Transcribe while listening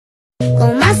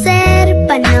¿Cómo hacer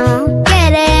para no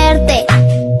quererte?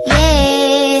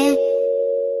 Yeah.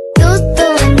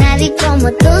 Nadie como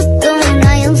tú, no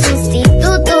hay un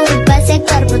sustituto para ese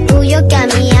cuerpo tuyo que a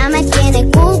mí ya me tiene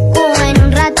cuco. En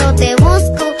un rato te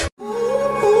busco.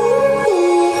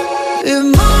 If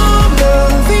my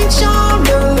love ain't your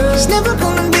love, it's never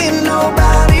gonna be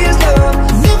nobody's love.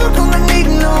 Never gonna need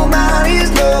nobody's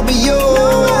love but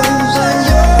yours and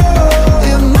yours.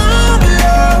 If my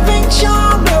love ain't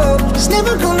your love, it's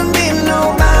never gonna be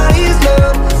nobody's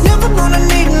love. Never gonna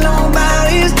need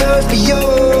nobody's love but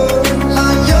yours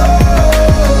and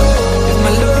yours. If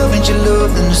my love ain't your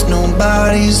love, then it's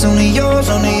nobody's. Only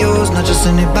yours, not just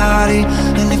anybody.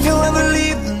 And if you ever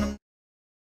leave, then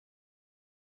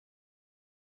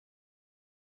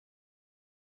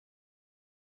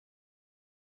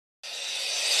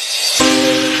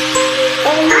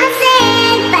 ¿Cómo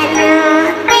hacer para no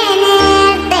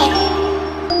tenerte?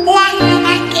 Las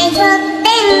ganas que yo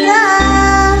tengo.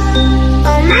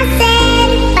 ¿Cómo hacer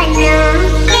para no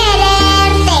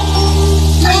quererte?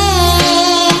 Yeah.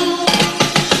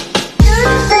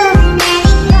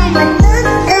 Nadie como tú,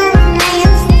 no hay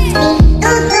un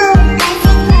sustituto para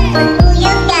ese cuerpo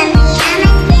tuyo que a mí ya me tiene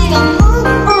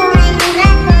cuco. En un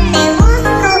rato te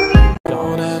busco.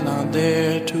 don't I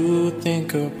dare to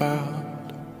think about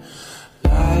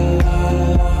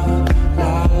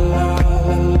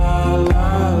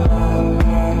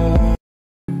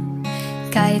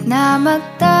Kahit na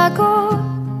magtago,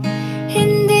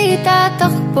 hindi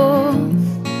tatakbo,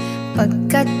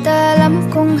 pagkat alam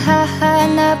kong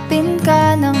hahanapin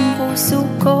ka ng puso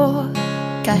ko.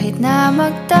 Kahit na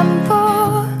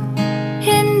magtampo,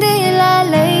 hindi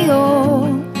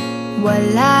lalayo,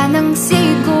 wala nang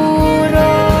siguro.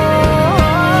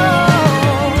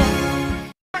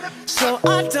 So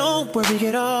I don't worry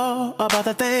at all about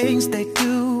the things they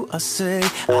do or say.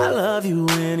 I love you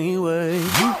anyway.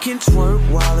 You can twerk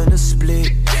while in a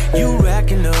split. You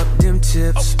racking up them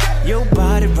tips. Your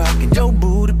body rocking, your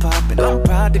booty popping. I'm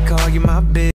proud to call you my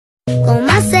bitch. ¿Cómo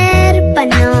hacer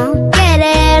para no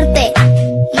quererte?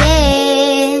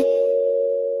 Yeah.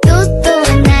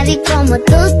 Nadie como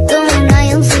tú, no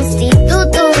hay un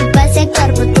sustituto para ese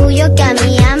cuerpo tuyo que a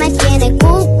mí ya me tiene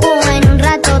cuco. En un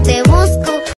rato te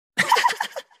busco.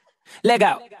 Leg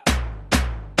out.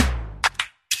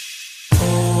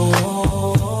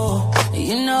 Oh,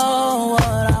 you know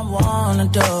what I wanna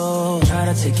do. Try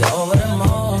to take you over the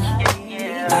moon.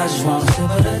 I just wanna sip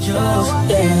of the juice.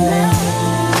 Yeah.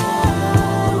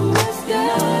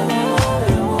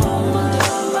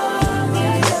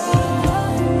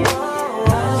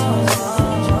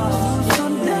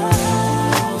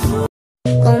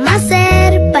 ¿Cómo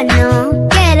hacer para no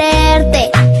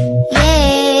quererte?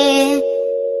 Yeah.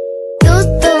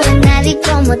 Nadie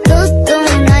como tú,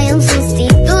 no hay un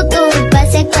sustituto para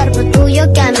ese cuerpo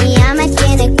tuyo que a mí ya me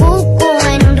tiene cuco.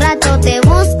 En un rato te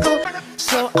busco.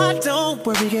 So I don't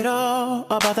worry at all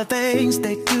about the things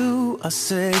they do or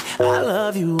say. I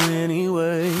love you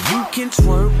anyway. You can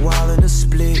twerk while in a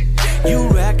split. You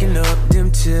racking up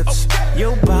them tips.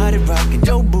 Your body rocking,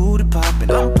 your booty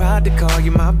popping. I'm proud to call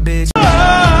you my bitch.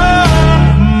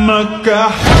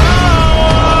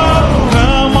 Magkahawak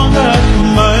ng mga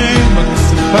kamay,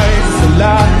 magsabay sa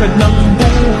lakad ng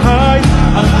buhay.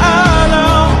 Ang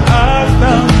araw at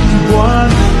ang buwan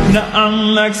na ang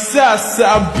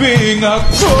nagsasabing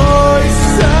ako'y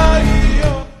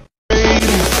sa'yo.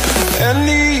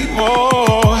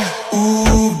 Anymore.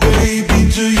 Ooh, baby,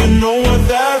 do you know what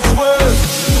that's worth?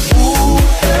 Ooh,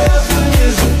 heaven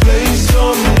is a place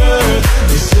on earth.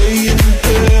 They say in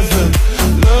heaven,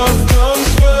 love comes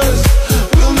first.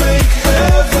 We'll make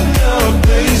heaven a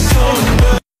place on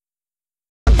earth.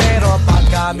 Pero pag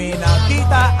kami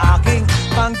nakita, aking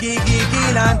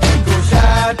panggigigilan, di ko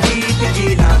siya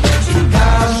titigilan. She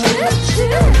comes,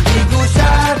 di ko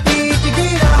siya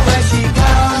titigilan when she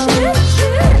comes.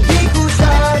 Di ko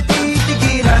siya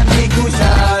titigilan, di ko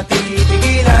siya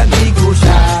titigilan, di ko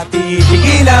siya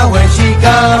titigilan when she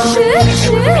comes.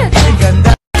 Ang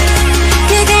ganda.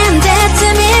 그게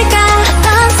언제쯤일까? 어떤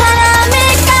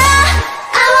사람일까?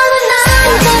 I wanna know.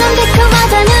 너처럼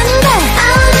달콤하다는데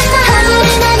I wanna know.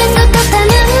 하늘이 나는 것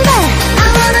같다는데 I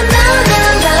wanna know,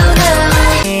 know, know, know.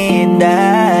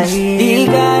 Dahil di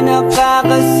ka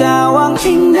nakakasawang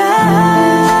tingnan,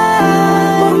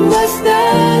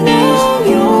 pagmasdan ng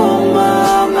iyong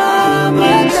mga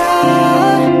mata.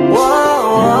 Wow,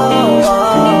 wow,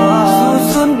 wow.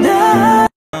 Susundan.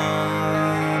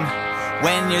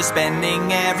 When you're spending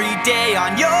every day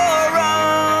on your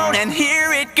own, and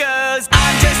here it goes.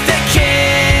 I'm just a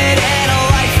kid and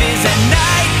life is a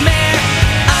nightmare.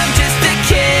 I'm just a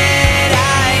kid.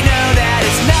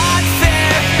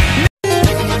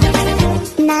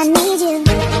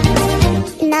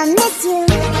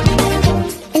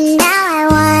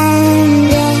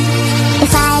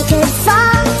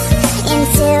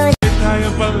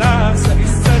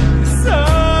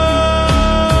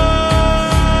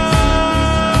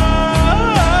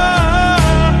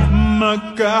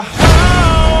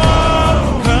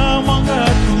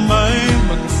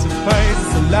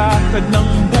 ka ng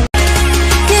buhay.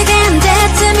 그게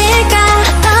언제쯤일까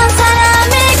어떤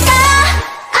사람일까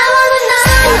I wanna know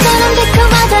너처럼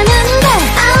달콤하다는데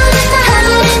I wanna know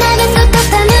하늘이 나는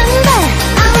똑같다는데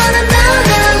I wanna know,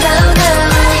 know, know, know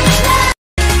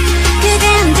그게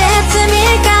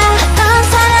언제쯤일까 어떤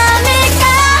사람일까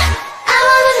I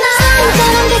wanna know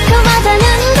너처럼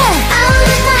달콤하다는데 I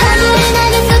wanna know 하늘이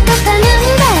나는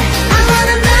똑같다는데 I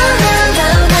wanna know, know,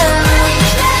 know, know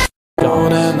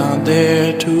Don't and not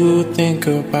there to think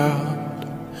about.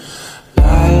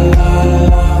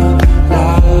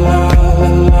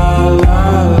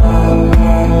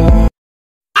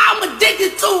 I'm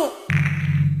addicted to him.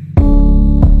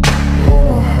 Oh,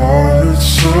 my heart is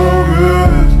so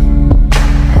good.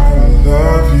 I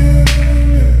love you,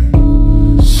 yeah.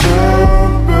 So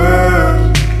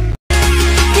bad.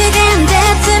 그게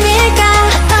언제쯤일까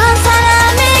어떤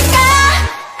사람일까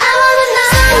I wanna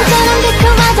know 너처럼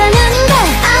달콤하다는데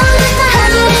I wanna know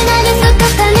하늘이 나는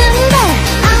똑같다는데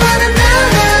I wanna know,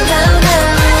 know, know, know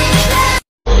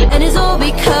And it's all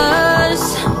because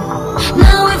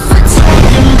now if it's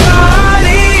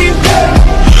Body,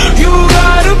 you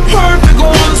got a perfect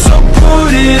one, so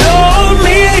put it on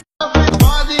me.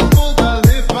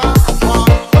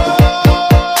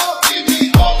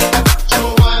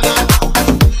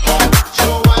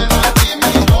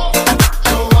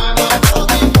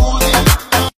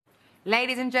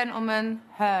 Ladies and gentlemen,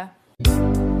 her.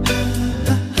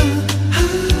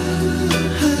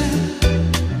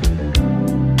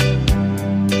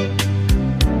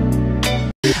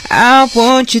 I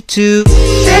want you to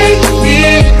take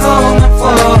me home, I'm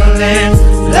falling.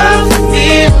 Love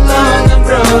me long, I'm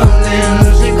rolling.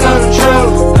 Losing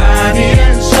control, body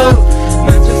and soul.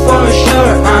 Mental for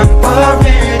sure, I'm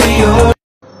already yours.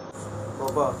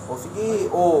 Baba. O sige.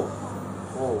 O.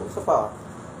 Isa pa.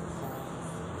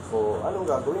 O, anong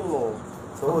gagawin mo?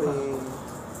 Sorry.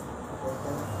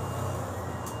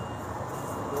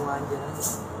 Yung andyan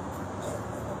na.